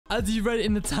As you read it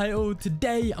in the title,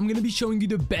 today I'm going to be showing you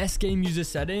the best game user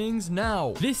settings.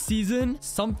 Now, this season,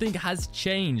 something has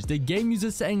changed. The game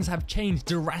user settings have changed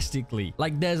drastically.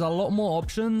 Like, there's a lot more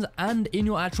options, and in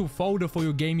your actual folder for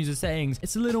your game user settings,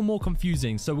 it's a little more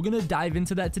confusing. So we're going to dive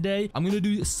into that today. I'm going to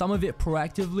do some of it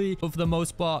proactively, but for the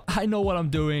most part, I know what I'm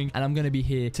doing, and I'm going to be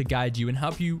here to guide you and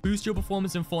help you boost your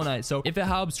performance in Fortnite. So if it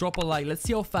helps, drop a like. Let's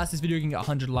see how fast this video can get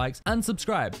 100 likes, and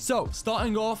subscribe. So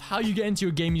starting off, how you get into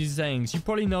your game user settings. You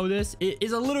probably know this. It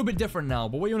is a little bit different now,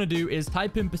 but what you want to do is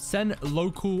type in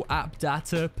 %local app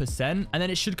data %, and then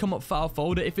it should come up file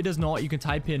folder. If it does not, you can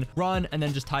type in run and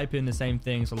then just type in the same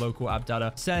thing, so local app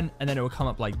data %, and then it will come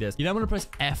up like this. You then want to press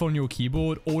F on your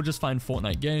keyboard or just find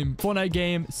Fortnite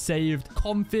game, saved,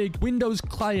 config, Windows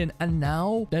client, and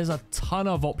now there's a ton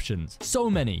of options. So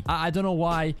many. I don't know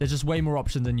why. There's just way more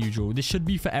options than usual. This should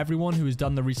be for everyone who has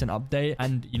done the recent update,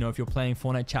 and you know, if you're playing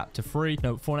Fortnite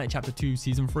Chapter 2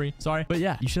 Season 3, sorry. But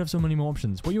yeah, you should have so many more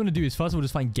options. What you want to do is first of all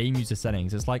just find game user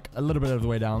settings. It's like a little bit of the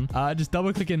way down. Just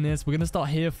double click in this. We're going to start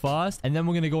here first, and then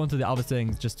we're going to go into the other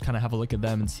settings, just kind of have a look at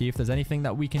them and see if there's anything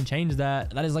that we can change there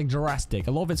that is like drastic.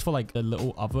 A lot of it's for like the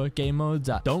little other game modes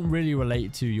that don't really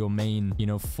relate to your main, you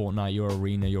know, Fortnite, your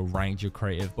arena, your ranked, your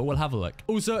creative, but we'll have a look.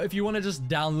 Also, if you want to just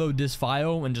download this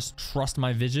file and just trust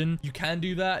my vision, you can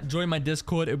do that. Join my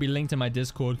Discord. It'll be linked in my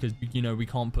Discord because, you know, we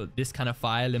can't put this kind of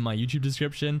file in my YouTube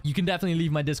description. You can definitely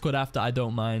leave my Discord after. I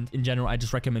don't mind. In general, I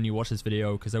just recommend you watch this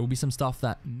video because there will be some stuff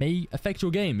that may affect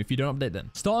your game if you don't update them.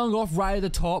 Starting off right at the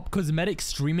top, cosmetic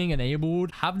streaming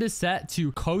enabled. Have this set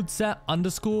to code set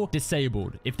 _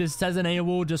 disabled. If this says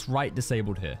enabled, just write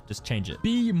disabled here. Just change it.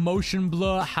 B motion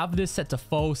blur. Have this set to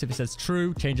false. If it says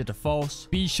true, change it to false.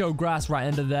 B show grass right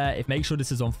under there. Make sure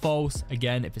this is on false.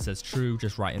 Again, if it says true,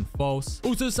 just write in false.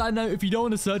 Also, side note, if you don't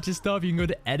want to search this stuff, you can go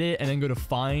to edit and then go to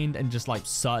find and just like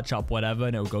search up whatever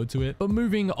and it'll go to it. But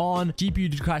moving on,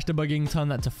 GPU crash debugging, turn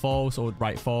that to false or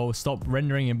write false. Stop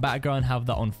rendering in background, have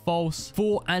that on false.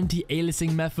 For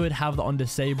anti-aliasing method, have that on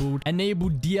disabled. Enable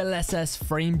DLSS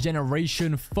frame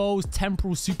generation, false.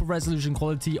 Temporal super resolution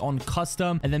quality on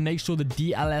custom, and then make sure the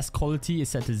DLS quality is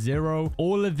set to 0.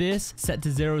 All of this set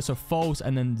to 0, so false,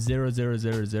 and then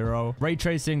 0, ray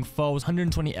tracing, false.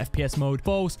 120 FPS mode,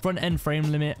 false. Front end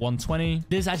frame limit 120.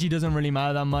 This actually doesn't really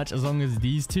matter that much as long as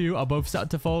these two are both set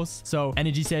to false. So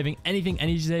energy saving, anything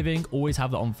energy saving, always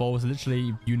have that on false,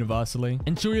 literally universally.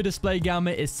 Ensure your display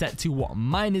gamma is set to what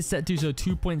mine is set to, so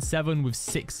 2.7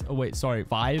 with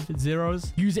 5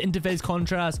 zeros. User interface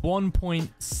contrast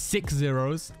 1.6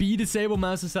 zeros. B disable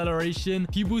mouse acceleration.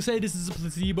 People say this is a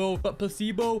placebo, but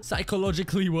placebo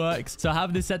psychologically works, so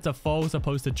have this set to false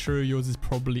opposed to true. Yours is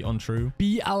probably on true.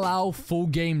 B allow full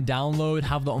game download,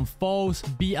 have that on false.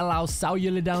 B allow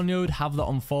cellular download, have that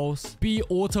on false. B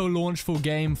auto launch full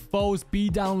game, false. B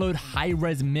download high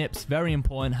res MIPS, very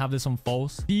important, have this on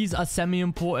false. These are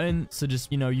semi-important, so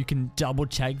just, you know, you can double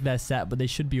check their set, but they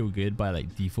should be all good by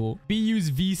like default. B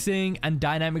use VSync and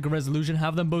dynamic resolution,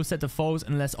 have them both set to false,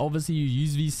 unless obviously you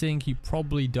use VSync. You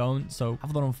probably don't, so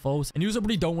have that on false. And you also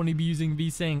probably don't want to be using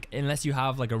VSync unless you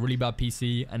have like a really bad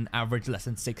PC and average less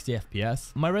than 60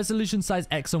 FPS. My resolution size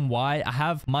X and Y, I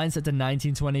have mine set to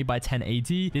 1920 by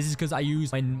 1080. This is because I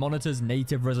use my monitor's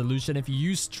native resolution. If you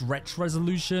use stretch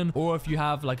resolution, or if you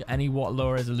have like any watt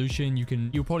lower resolution,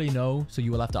 you'll probably know, so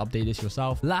you will have to update this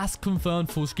yourself. Last confirmed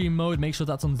full screen mode, make sure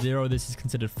that's on 0. This is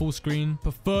considered full screen.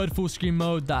 Preferred full screen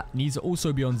mode, that needs to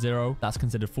also be on 0. That's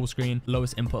considered full screen.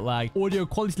 Lowest input lag. Audio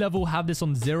quality level, have this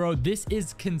on 0. This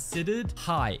is considered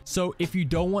high, so if you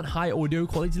don't want high audio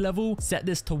quality level, set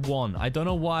this to 1. I don't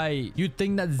know why you'd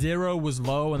think that 0 was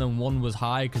low and then 1 was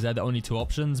high because they're the only two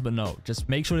options, but no, just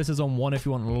make sure this is on 1 if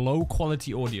you want low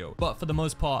quality audio. But for the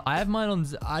most part, I have mine on,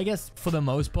 I guess for the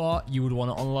most part you would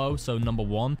want it on low, so number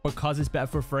 1, because it's better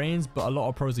for frames. But a lot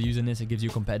of pros are using this. It gives you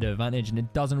a competitive advantage, and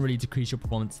it doesn't really decrease your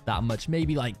performance that much,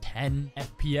 maybe like 10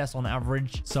 FPS on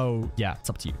average. So yeah, it's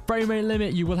up to you. Frame rate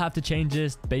limit, you will have to change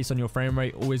this based on your frame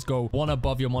rate. Always go 1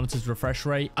 above your monitor's refresh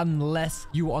rate unless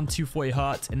you are on 240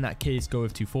 hertz. In that case, go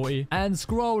with 240. And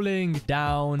scrolling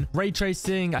down, ray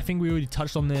tracing, I think we already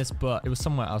touched on this, but it was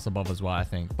somewhere else above as well, I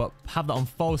think. But have that on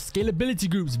false. Scalability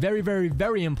groups,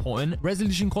 very important.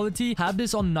 Resolution quality, have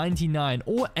this on 99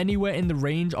 or anywhere in the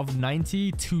range of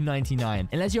 90 to 99.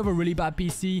 Unless you have a really bad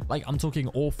PC, like I'm talking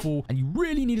awful, and you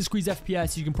really need to squeeze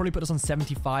FPS, you can probably put this on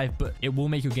 75, but it will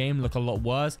make your game look a lot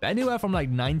worse. But anywhere from like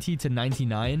 90 to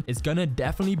 99 is gonna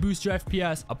definitely boost your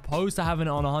FPS, opposed to having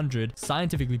it on 100.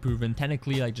 Scientifically proven.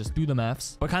 Technically, like, just do the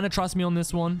maths, but kind of trust me on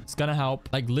this one. It's gonna help.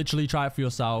 Like, literally try it for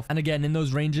yourself. And again, in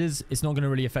those ranges, it's not gonna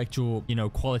really affect your, you know,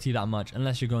 quality that much,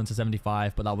 unless you're going to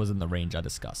 75, but that wasn't the range I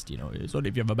discussed. You know, it's only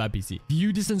if you have a bad PC.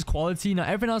 View distance quality, now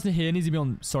everything else else in here needs to be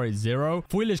on, sorry, 0.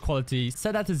 Foliage quality,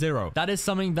 set that to 0. That is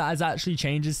something that has actually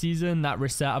changed this season. That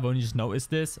reset, I've only just noticed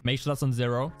this. Make sure that's on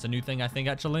 0. It's a new thing, I think,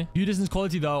 actually. View distance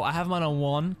quality, though, I have mine on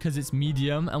 1 because it's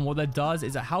medium. And what that does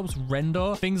is it helps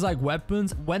render things like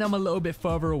weapons when I'm a little bit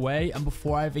further away and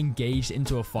before I've engaged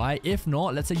into a fight. If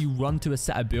not, let's say you run to a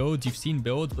set of builds. You've seen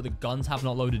builds, but the guns have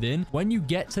not loaded in. When you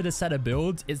get to the set of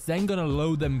builds, it's then going to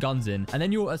load them guns in. And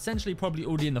then you're essentially probably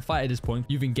already in the fight at this point.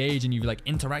 You've engaged and you've like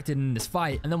interacted in this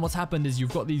fight. And then what's happened is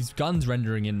you've got these guns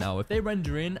rendering in now. If they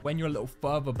render in when you're a little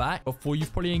further back before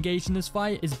you've probably engaged in this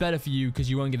fight, it's better for you because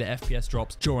you won't get the FPS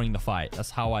drops during the fight. That's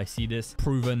how I see this.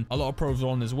 Proven. A lot of pros are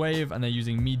on this wave and they're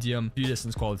using medium view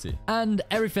distance quality. And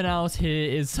everything else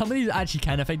here is some of these actually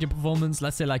can affect your performance.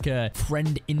 Let's say like a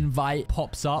friend invite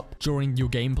pops up during your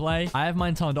gameplay. I have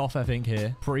mine turned off, I think,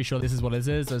 here. Pretty sure this is what it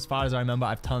is. So as far as I remember,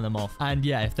 I've turned them off. And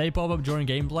yeah, if they pop up during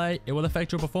gameplay, it will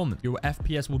affect your performance. Your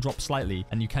FPS will drop slightly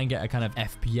and you can get a kind of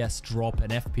FPS drop, an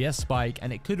FPS spike,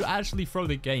 and it could actually throw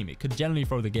the game. It could generally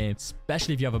throw the game,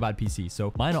 especially if you have a bad PC.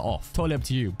 So mine are off. Totally up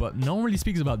to you, but no one really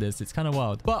speaks about this. It's kind of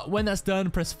wild. But when that's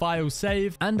done, press file,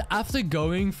 save. And after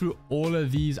going through all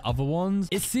of these other ones,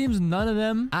 it seems none of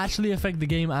them actually affect the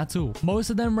game at all. Most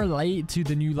of them relate to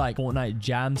the new like Fortnite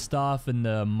Jam stuff and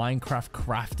the Minecraft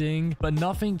crafting, but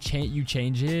nothing you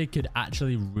change here could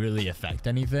actually really affect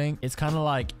anything. It's kind of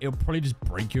like it'll probably just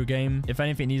break your game. If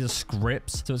anything, it needs a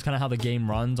script, so it's kind of how the game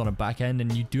runs on a back end,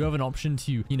 and you do have an option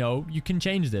to, you know, you can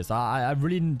change this. I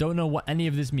really don't know what any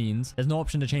of this means. There's no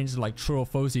option to change to like true or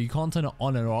false, so you can't turn it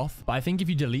on and off. But I think if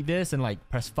you delete this and like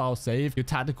press file, save, your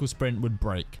tactical sprint would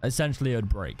break. Essentially, it would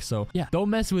break. So yeah, don't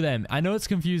mess with them. I know it's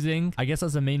confusing. I guess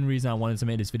that's the main reason I wanted to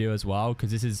make this video as well,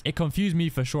 because it confused me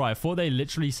for sure. I thought they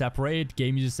literally separated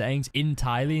game user settings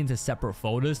entirely into separate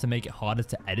folders to make it harder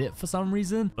to edit for some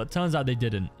reason, but turns out they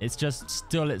didn't. It's just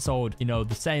still its old, you know,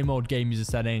 the same old game user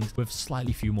settings with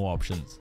slightly few more options.